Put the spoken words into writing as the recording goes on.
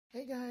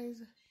Hey guys,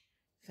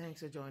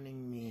 thanks for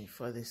joining me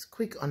for this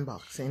quick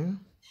unboxing.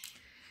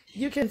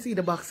 You can see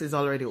the box is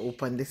already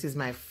open. This is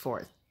my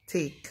fourth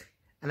take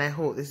and I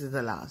hope this is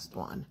the last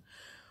one.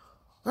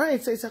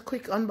 Alright, so it's a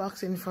quick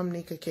unboxing from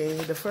Nicka K.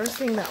 The first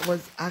thing that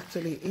was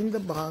actually in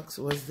the box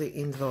was the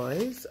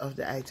invoice of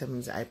the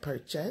items I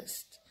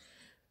purchased.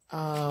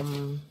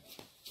 Followed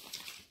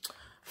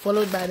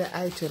by the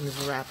items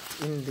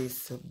wrapped in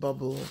this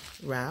bubble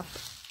wrap.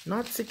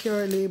 Not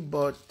securely,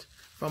 but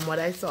from what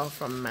I saw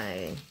from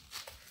my,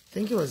 I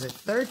think it was a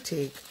third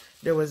take,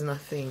 there was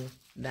nothing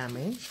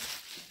damaged.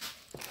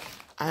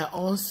 I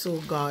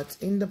also got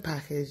in the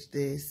package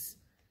this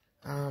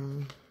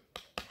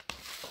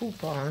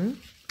coupon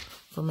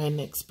for my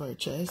next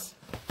purchase.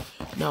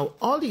 Now,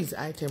 all these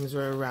items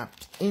were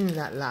wrapped in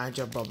that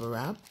larger bubble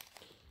wrap.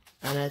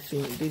 And I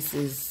think this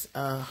is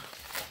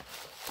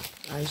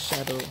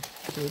eyeshadow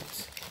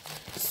kit.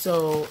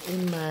 So,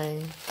 in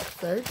my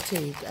third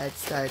take, I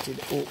started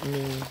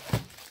opening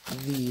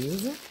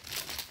these.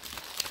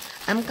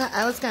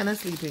 I was kind of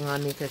sleeping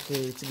on Nicka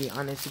K, to be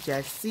honest with you.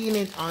 I've seen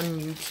it on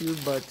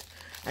YouTube, but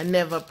I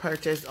never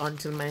purchased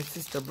until my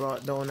sister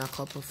brought down a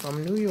couple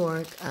from New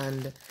York,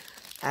 and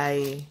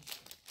I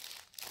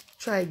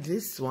tried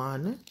this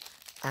one,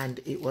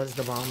 and it was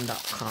the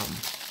bomb.com.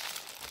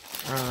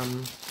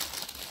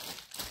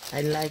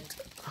 I liked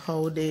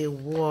how they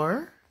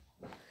wore.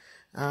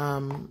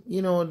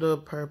 You know, the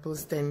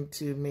purples tend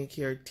to make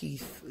your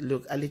teeth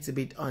look a little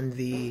bit on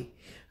the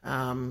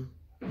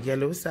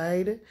yellow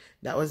side.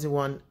 That was the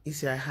one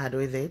issue I had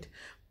with it,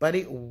 but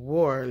it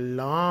wore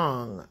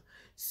long.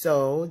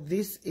 So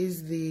this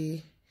is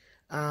the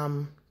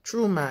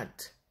True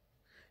Matte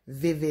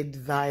Vivid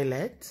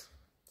Violet.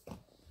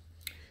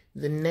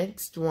 The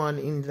next one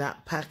in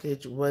that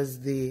package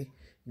was the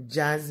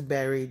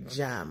Jazzberry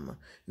Jam.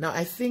 Now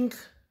I think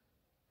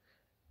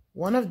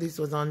one of these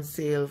was on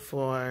sale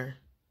for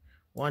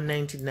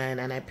 $1.99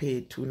 and I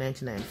paid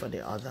 $2.99 for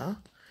the other.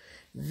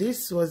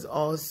 This was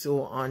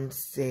also on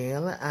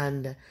sale,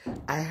 and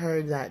I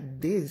heard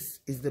that this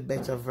is the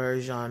better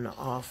version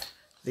of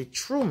the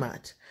True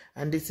Matte,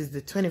 and this is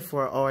the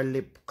 24-hour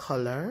lip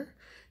color.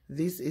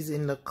 This is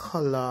in the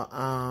color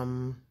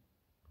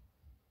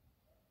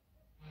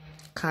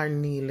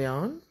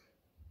Carnelian.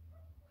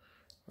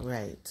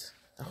 Right,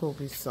 I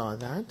hope you saw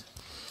that.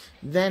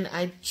 Then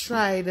I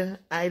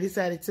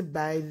decided to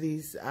buy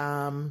this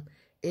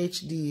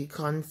HD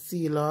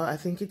concealer. I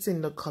think it's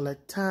in the color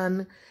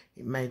tan.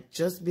 It might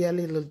just be a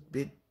little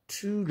bit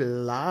too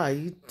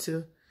light.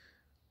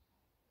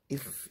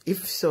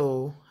 If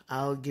so,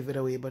 I'll give it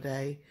away. But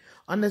I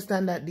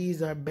understand that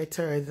these are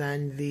better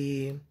than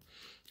the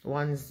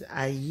ones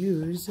I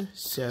use.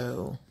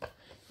 So,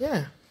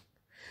 yeah.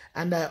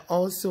 And I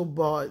also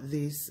bought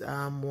this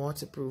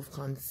waterproof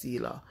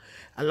concealer.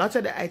 A lot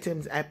of the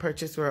items I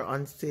purchased were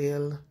on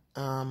sale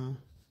for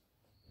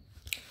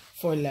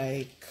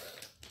like,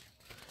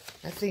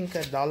 I think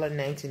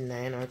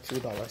 $1.99 or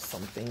 $2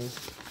 something.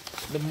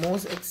 The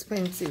most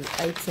expensive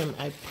item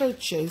I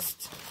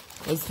purchased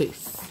was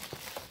this.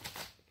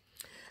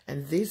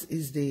 And this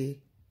is the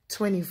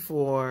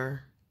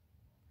 24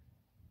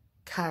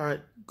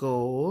 karat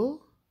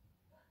gold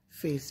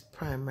face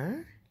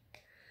primer.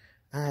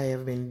 I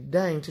have been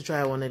dying to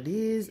try one of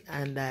these,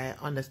 and I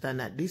understand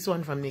that this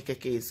one from Nicka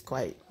K is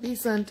quite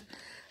decent,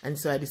 and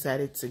so I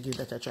decided to give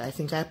that a try. I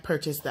think I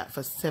purchased that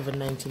for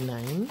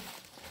 $7.99.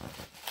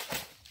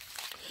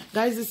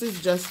 Guys, this is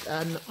just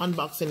an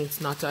unboxing. It's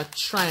not a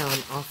try-on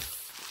of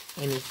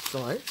any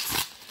sort.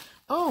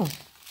 Oh,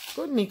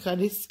 good, Nicka.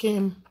 This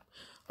came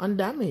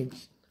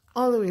undamaged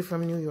all the way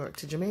from New York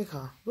to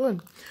Jamaica.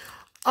 Good.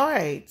 All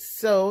right,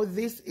 so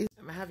this is...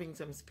 I'm having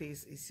some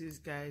space issues,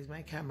 guys.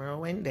 My camera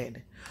went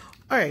dead.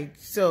 All right,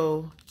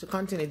 so to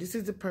continue, this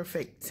is the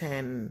perfect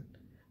 10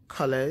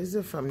 colors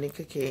from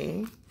Nicka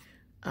K.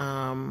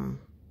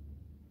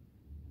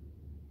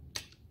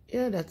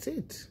 Yeah, that's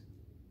it.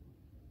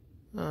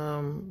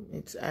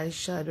 It's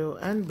eyeshadow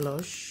and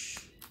blush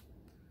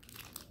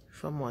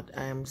from what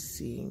I'm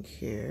seeing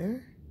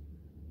here.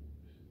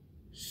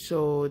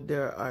 So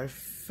there are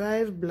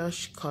 5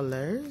 blush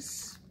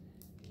colors.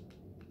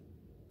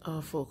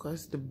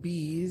 Focus the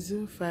bees,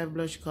 5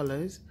 blush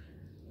colors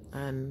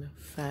and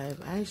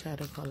 5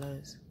 eyeshadow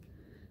colors.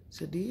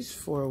 So these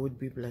 4 would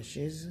be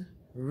blushes.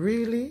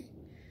 Really?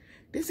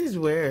 This is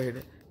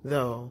weird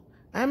though.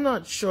 I'm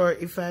not sure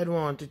if I'd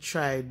want to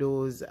try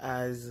those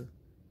as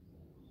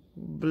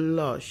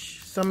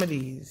blush, some of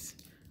these,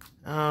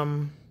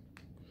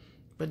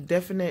 but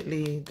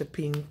definitely the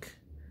pink.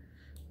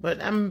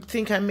 But I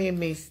think I may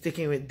be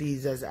sticking with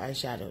these as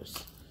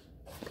eyeshadows.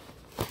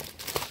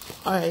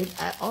 Alright,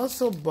 I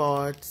also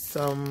bought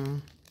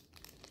some...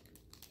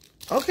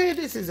 Okay,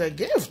 this is a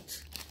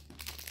gift.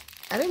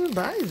 I didn't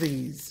buy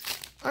these.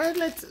 Alright,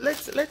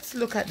 let's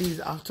look at these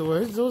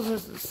afterwards. Those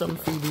are some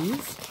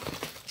freebies.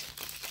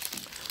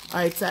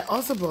 Alright, so I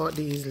also bought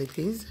these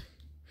lippies.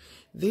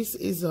 This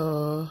is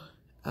a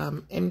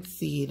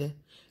emptied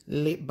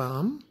lip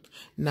balm.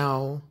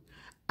 Now,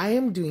 I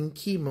am doing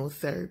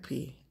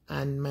chemotherapy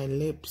and my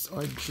lips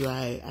are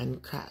dry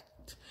and cracked.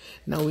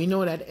 out. Now we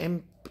know that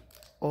hemp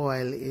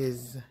oil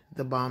is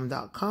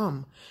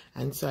thebomb.com,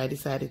 and so I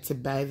decided to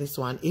buy this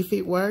one. If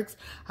it works,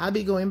 I'll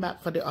be going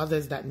back for the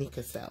others that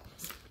Nicka sells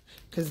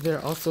because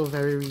they're also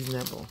very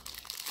reasonable.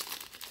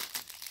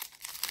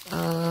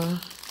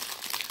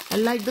 I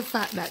like the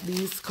fact that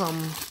these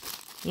come,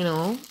 you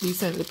know,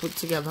 decently put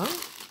together.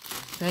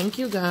 Thank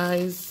you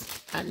guys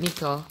at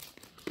Nicka.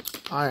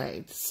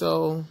 Alright,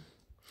 so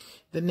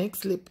the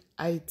next lip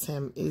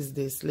item is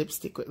this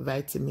lipstick with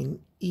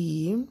vitamin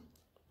E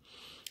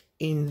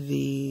in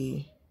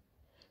the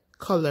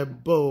color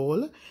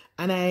Bowl,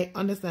 and I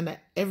understand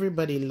that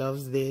everybody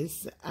loves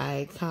this.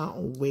 I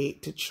can't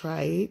wait to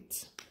try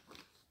it.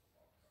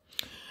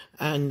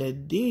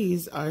 And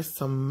these are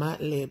some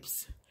matte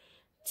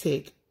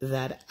lipstick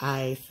that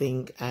I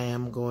think I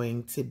am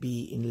going to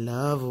be in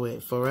love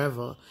with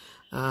forever.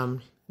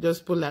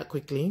 Just pull that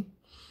quickly.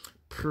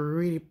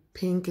 Pretty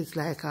pink. It's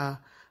like a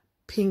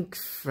pink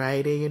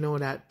Friday, you know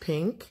that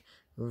pink,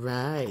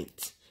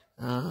 right?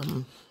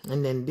 And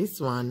then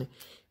this one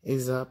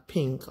is a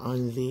pink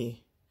on the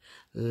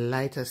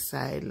lighter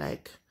side,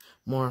 like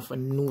more of a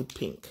nude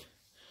pink.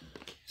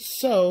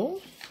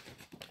 So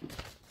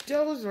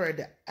those were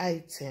the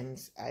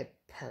items I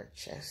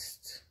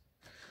purchased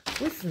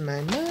with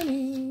my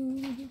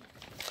money.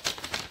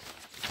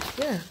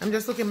 Yeah, I'm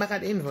just looking back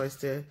at the invoice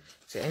to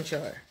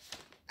ensure.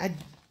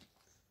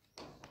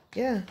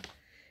 Yeah.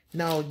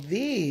 Now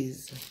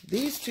these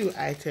two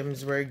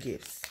items were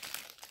gifts.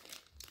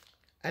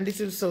 And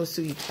this is so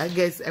sweet. I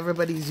guess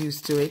everybody's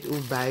used to it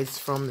who buys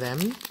from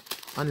them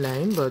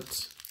online,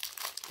 but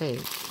hey,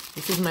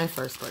 this is my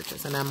first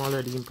purchase and I'm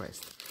already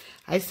impressed.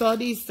 I saw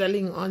these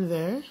selling on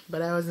there,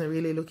 but I wasn't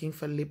really looking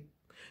for lip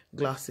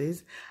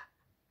glosses.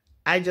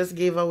 I just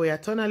gave away a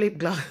ton of lip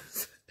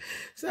gloss.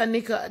 So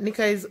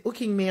Nicka is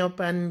hooking me up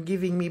and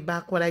giving me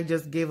back what I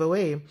just gave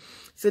away.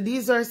 So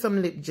these are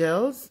some lip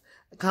gels.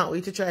 I can't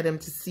wait to try them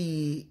to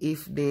see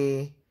if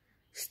they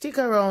stick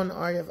around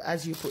or if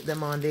as you put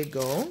them on they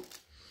go.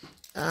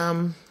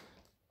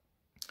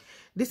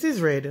 This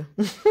is red.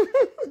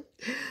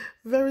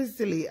 Very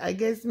silly. I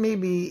guess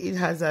maybe it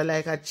has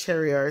like a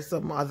cherry or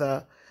some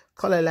other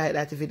color like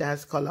that if it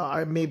has color,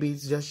 or maybe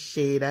it's just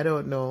shade. I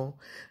don't know.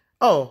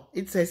 Oh,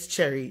 it says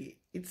cherry.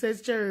 It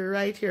says cherry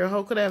right here.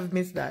 How could I have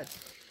missed that?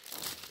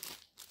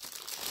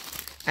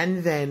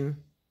 And then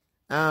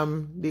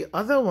the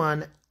other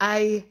one,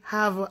 I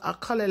have a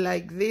color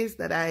like this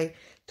that I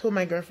told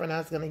my girlfriend I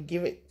was going to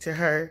give it to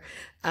her.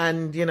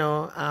 And, you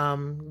know,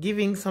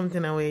 giving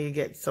something away, you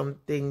get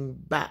something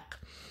back.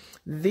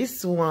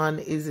 This one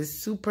is a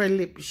super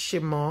lip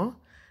shimmer.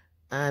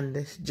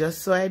 And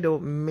just so I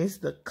don't miss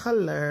the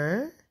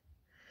color,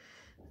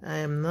 I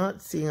am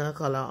not seeing a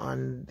color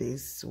on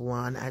this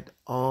one at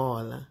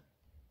all.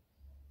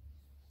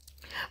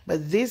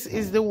 But this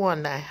is the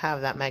one that I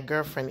have that my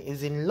girlfriend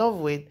is in love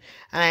with.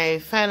 And I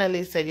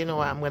finally said, you know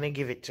what, I'm going to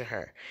give it to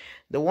her.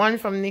 The one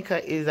from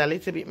Nicka is a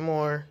little bit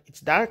more,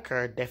 it's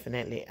darker,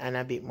 definitely, and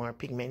a bit more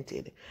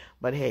pigmented.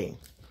 But hey,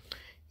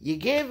 you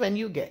give and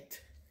you get.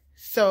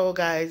 So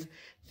guys,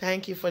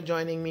 thank you for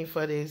joining me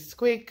for this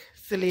quick,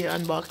 silly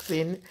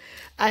unboxing.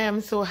 I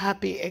am so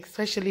happy,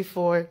 especially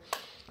for,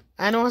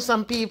 I know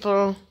some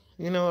people,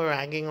 you know,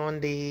 ragging on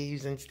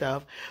these and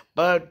stuff.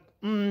 But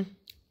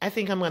I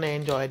think I'm going to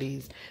enjoy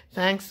these.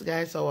 Thanks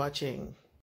guys for watching.